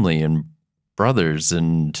family and brothers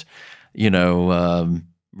and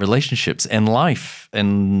relationships and life,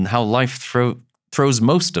 and how life throws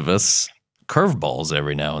most of us curveballs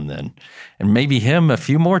every now and then, and maybe him a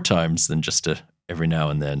few more times than just every now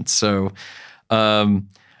and then. So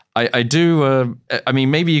I do. I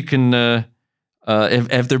mean, maybe you can.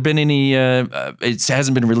 Have there been any? It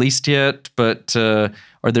hasn't been released yet, but are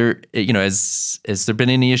there? Has there been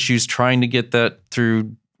any issues trying to get that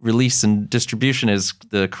through release and distribution? Has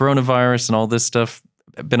the coronavirus and all this stuff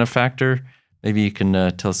been a factor? Maybe you can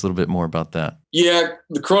tell us a little bit more about that. Yeah,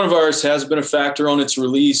 the coronavirus has been a factor on its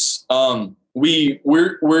release.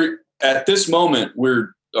 We're at this moment,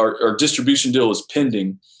 our distribution deal is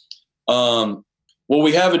pending. Well,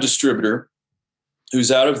 we have a distributor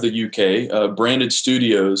who's out of the UK, Branded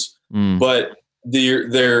Studios, but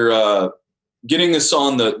they're getting this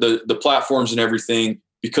on the platforms and everything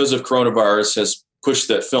because of coronavirus has pushed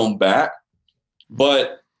that film back.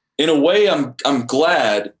 But in a way, I'm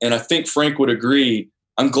glad, and I think Frank would agree,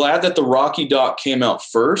 I'm glad that the Rocky doc came out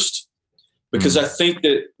first, because I think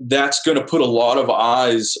that's going to put a lot of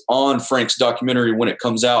eyes on Frank's documentary when it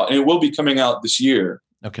comes out, and it will be coming out this year.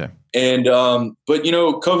 Okay. And, but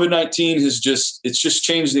COVID-19 it's just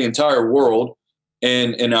changed the entire world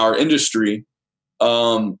and our industry.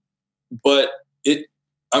 But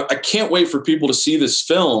I can't wait for people to see this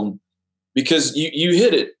film, because you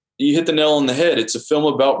hit it. You hit the nail on the head. It's a film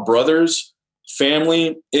about brothers,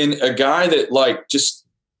 family, and a guy that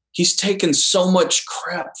he's taken so much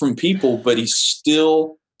crap from people, but he's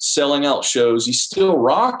still selling out shows. He's still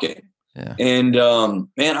rocking. Yeah. And,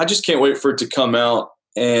 man, I just can't wait for it to come out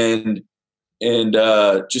and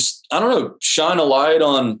just, I don't know, shine a light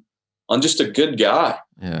on just a good guy.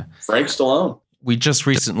 Yeah. Frank Stallone. We just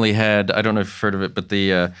recently had, I don't know if you've heard of it, but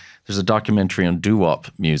there's a documentary on doo-wop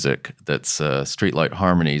music that's Streetlight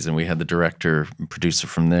Harmonies, and we had the director and producer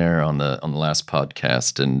from there on the last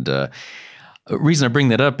podcast. And the reason I bring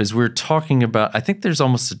that up is we're talking about, I think there's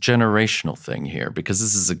almost a generational thing here, because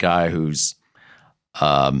this is a guy who's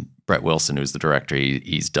Brett Wilson, who's the director.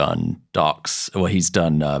 He's done docs. Well, he's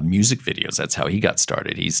done music videos. That's how he got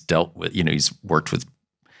started. He's dealt with, he's worked with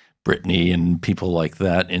Britney and people like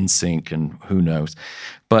that, NSYNC and who knows.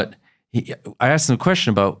 But I asked him a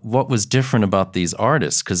question about what was different about these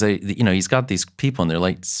artists, because he's got these people in their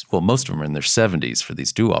most of them are in their 70s for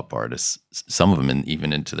these doo-wop artists. Some of them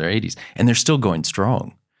even into their 80s, and they're still going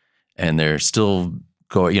strong, and they're still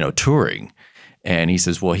going, touring. And he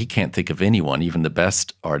says, well, he can't think of anyone, even the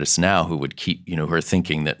best artists now, who would keep, who are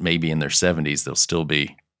thinking that maybe in their 70s they'll still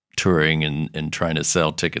be touring and trying to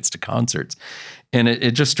sell tickets to concerts. And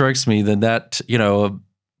it just strikes me that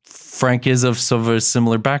Frank is of sort of a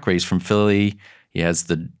similar background. He's from Philly. He has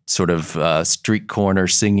the sort of street corner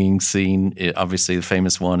singing scene, obviously the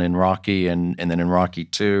famous one in Rocky and then in Rocky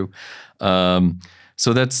 2.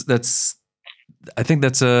 So that's I think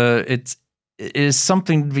it is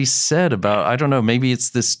something to be said about, I don't know, maybe it's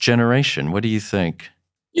this generation. What do you think?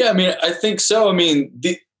 Yeah, I mean, I think so. I mean,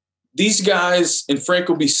 these guys, and Frank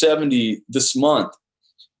will be 70 this month.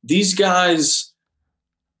 These guys,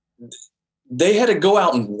 they had to go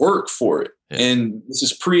out and work for it. Yeah. And this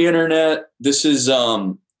is pre-internet. This is,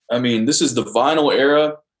 this is the vinyl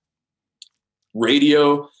era,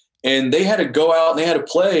 radio, and they had to go out and they had to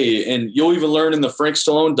play. And you'll even learn in the Frank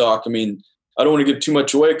Stallone doc. I mean, I don't want to give too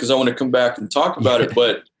much away because I want to come back and talk about it.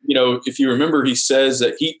 But, if you remember, he says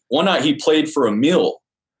that one night he played for a meal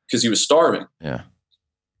because he was starving. Yeah.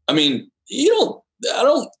 I mean,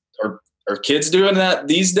 are kids doing that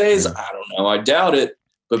these days? I don't know. I doubt it.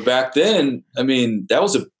 But back then, I mean, that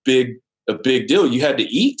was a big deal. You had to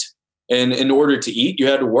eat, and in order to eat, you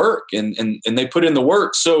had to work, and they put in the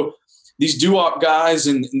work. So these doo-wop guys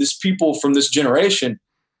and these people from this generation,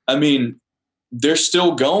 I mean, they're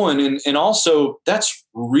still going, and also that's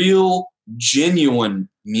real, genuine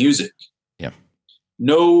music. Yeah.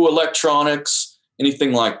 No electronics,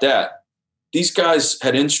 anything like that. These guys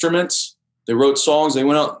had instruments. They wrote songs. They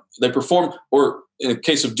went out. They performed. Or in the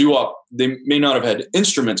case of doo-wop, they may not have had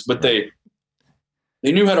instruments, but they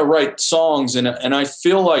knew how to write songs. And I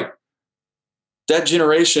feel like that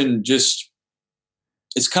generation just,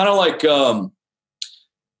 it's kind of like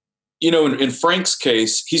in Frank's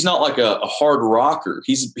case, he's not like a hard rocker.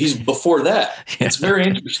 He's before that. Yeah. It's very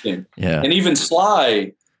interesting. Yeah. And even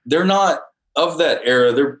Sly, they're not of that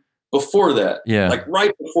era. They're before that. Yeah. Like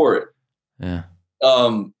right before it. Yeah.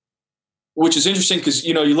 Which is interesting because,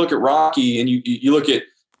 you look at Rocky and you look at,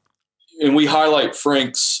 and we highlight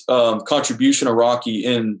Frank's contribution to Rocky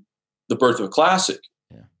in The Birth of a Classic,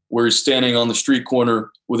 where he's standing on the street corner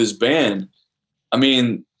with his band. I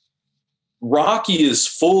mean, Rocky is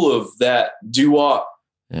full of that doo-wop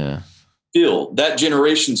feel, that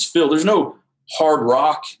generation's feel. There's no hard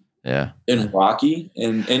rock in Rocky.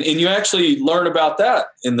 And you actually learn about that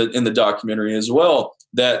in the documentary as well,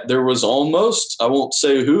 that there was almost, I won't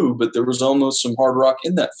say who, but there was almost some hard rock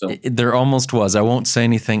in that film. There almost was. I won't say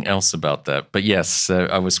anything else about that. But yes,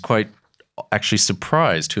 I was quite actually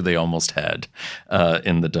surprised who they almost had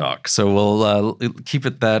in the doc. So we'll keep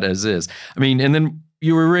it that as is. I mean, and then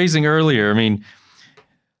you were raising earlier, I mean,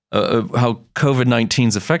 how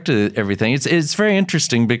COVID-19's affected everything. It's very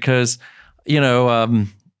interesting because,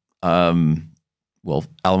 well,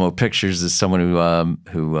 Alamo Pictures is someone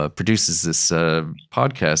who produces this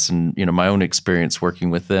podcast, and my own experience working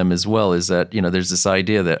with them as well is that there's this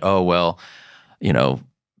idea that all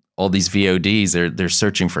these VODs they're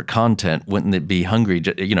searching for content. Wouldn't it be hungry?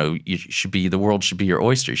 The world should be your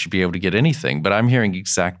oyster. You should be able to get anything. But I'm hearing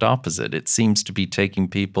exact opposite. It seems to be taking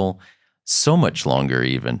people so much longer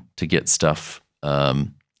even to get stuff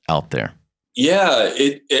out there. Yeah,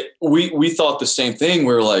 we thought the same thing.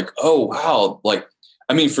 We were like, oh wow, like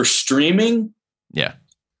I mean, for streaming,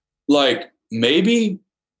 like maybe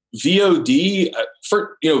VOD.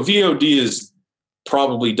 VOD is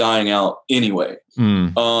probably dying out anyway.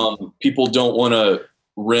 People don't want to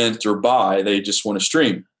rent or buy; they just want to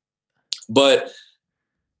stream. But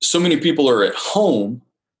so many people are at home;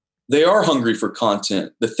 they are hungry for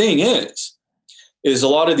content. The thing is a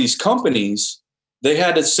lot of these companies, they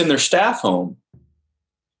had to send their staff home.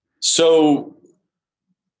 So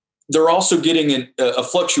they're also getting a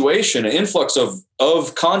fluctuation, an influx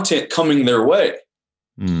of content coming their way.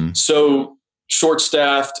 So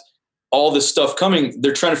short-staffed, all this stuff coming,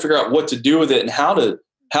 they're trying to figure out what to do with it and how to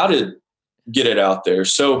get it out there.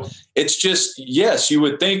 So it's just, yes, you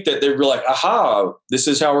would think that they'd be like, aha, this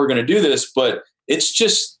is how we're going to do this, but it's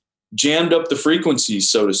just jammed up the frequencies,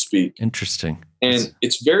 so to speak. Interesting. And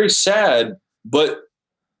it's very sad, but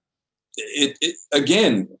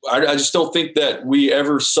again, I just don't think that we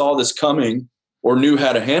ever saw this coming or knew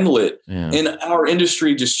how to handle it. Yeah. And our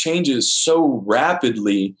industry just changes so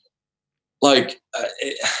rapidly. Like,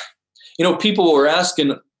 people are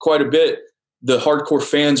asking quite a bit. The hardcore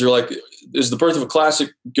fans are like, is The Birth of a Classic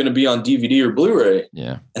going to be on DVD or Blu-ray?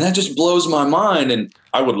 Yeah. And that just blows my mind. And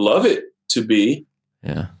I would love it to be.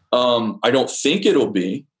 Yeah. I don't think it'll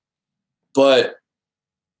be. But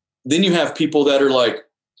then you have people that are like,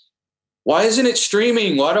 why isn't it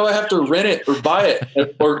streaming? Why do I have to rent it or buy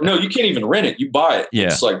it? Or no, you can't even rent it. You buy it. Yeah.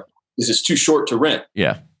 It's like, this is too short to rent.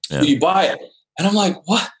 Yeah. So you buy it. And I'm like,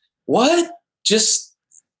 what? Just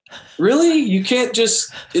really? You can't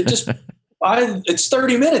just it's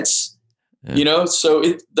 30 minutes, So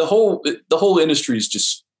the whole industry is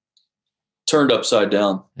just turned upside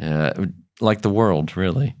down. Yeah. Like the world,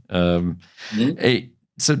 really. Hey,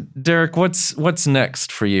 so Derek, what's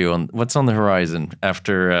next for you? What's on the horizon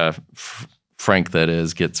after Frank, that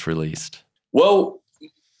is, gets released? Well,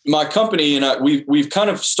 my company and we've kind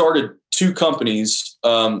of started two companies.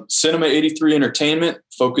 Cinema 83 Entertainment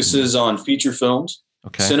focuses on feature films.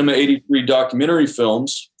 Okay. Cinema 83 Documentary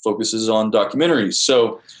Films focuses on documentaries.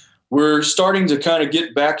 So we're starting to kind of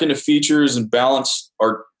get back into features and balance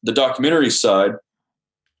the documentary side.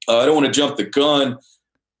 I don't want to jump the gun.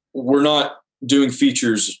 We're not doing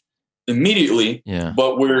features immediately,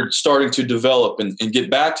 but we're starting to develop and get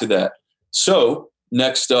back to that. So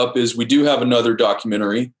next up is we do have another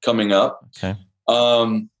documentary coming up. Okay.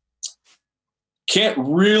 Can't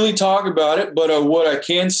really talk about it, but what I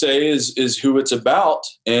can say is who it's about,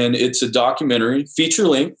 and it's a documentary, feature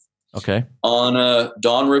length. Okay. On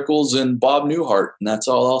Don Rickles and Bob Newhart, and that's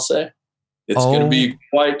all I'll say. It's going to be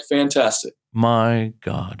quite fantastic. My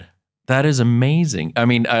God, that is amazing. I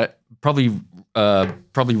mean, probably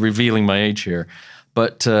revealing my age here,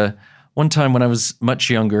 but one time when I was much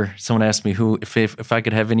younger, someone asked me if I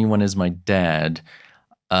could have anyone as my dad,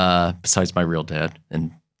 besides my real dad,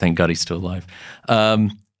 and thank God he's still alive.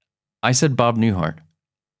 I said Bob Newhart,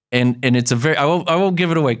 and it's I won't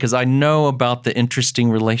give it away because I know about the interesting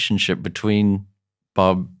relationship between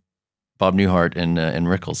Bob Newhart and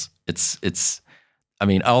Rickles. It's. I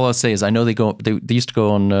mean, all I'll say is I know they used to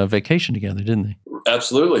go on vacation together, didn't they?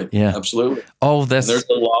 Absolutely. Yeah. Absolutely. Oh, And there's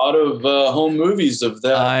a lot of home movies of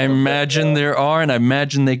that. I imagine there are, and I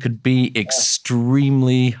imagine they could be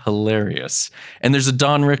extremely hilarious. And there's a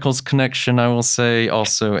Don Rickles connection, I will say,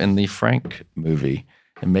 also in the Frank movie.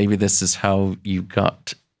 And maybe this is how you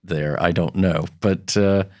got there. I don't know, but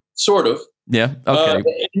sort of. Yeah.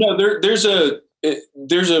 Okay. No, there's a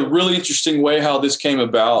really interesting way how this came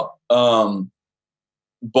about. But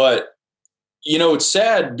it's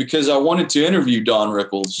sad because I wanted to interview Don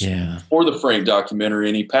Rickles for the Frank documentary,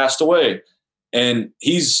 and he passed away. And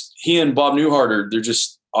he and Bob Newhart they're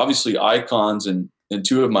just obviously icons and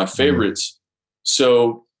two of my favorites.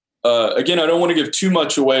 So again, I don't want to give too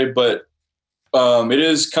much away, but it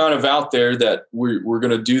is kind of out there that we're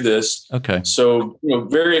going to do this. Okay. So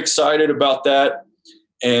very excited about that,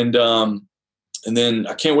 and then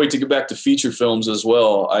I can't wait to get back to feature films as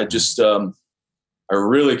well. I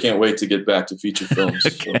really can't wait to get back to feature films.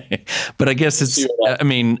 Okay. But I guess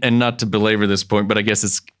and not to belabor this point, but I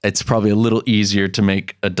guess it's probably a little easier to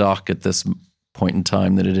make a doc at this point in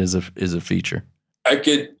time than it is a feature. I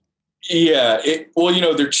could,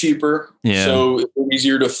 they're cheaper, so it's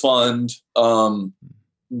easier to fund.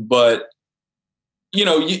 But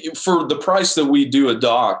for the price that we do a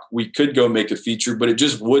doc, we could go make a feature, but it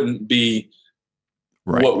just wouldn't be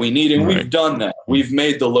what we need. And we've done that. We've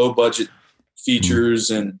made the low budget features,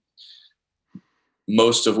 and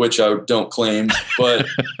most of which I don't claim, but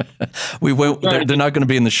we won't. They're not going to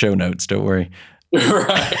be in the show notes. Don't worry.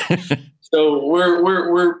 Right. So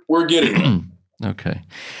we're getting it. Okay.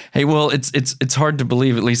 Hey, well, it's hard to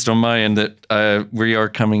believe, at least on my end, that we are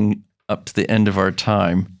coming up to the end of our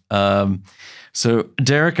time. So,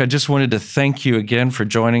 Derek, I just wanted to thank you again for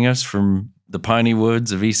joining us from the piney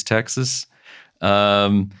woods of East Texas,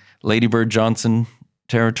 Lady Bird Johnson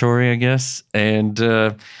territory, I guess. And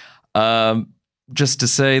just to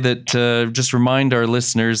say that, just remind our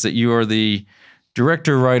listeners that you are the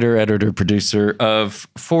director, writer, editor, producer of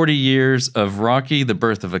 40 years of Rocky, the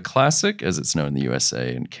Birth of a Classic, as it's known in the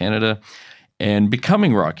USA and Canada, and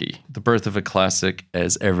Becoming Rocky, the Birth of a Classic,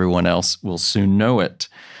 as everyone else will soon know it.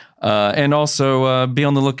 And also be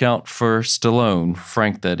on the lookout for Stallone,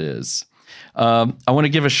 Frank that is. I want to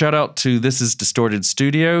give a shout out to This Is Distorted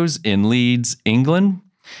Studios in Leeds, England,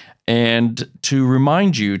 and to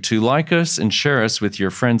remind you to like us and share us with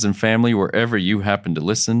your friends and family wherever you happen to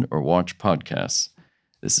listen or watch podcasts.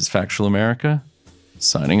 This is Factual America,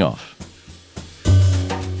 signing off.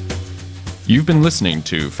 You've been listening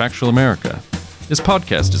to Factual America. This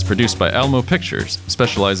podcast is produced by Alamo Pictures,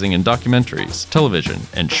 specializing in documentaries, television,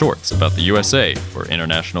 and shorts about the USA for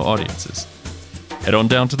international audiences. Head on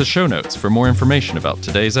down to the show notes for more information about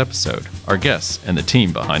today's episode, our guests, and the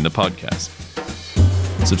team behind the podcast.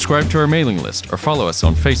 Subscribe to our mailing list or follow us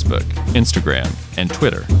on Facebook, Instagram, and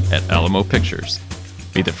Twitter at Alamo Pictures.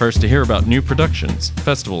 Be the first to hear about new productions,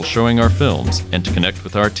 festivals showing our films, and to connect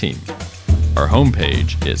with our team. Our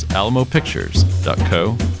homepage is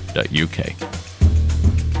alamopictures.co.uk.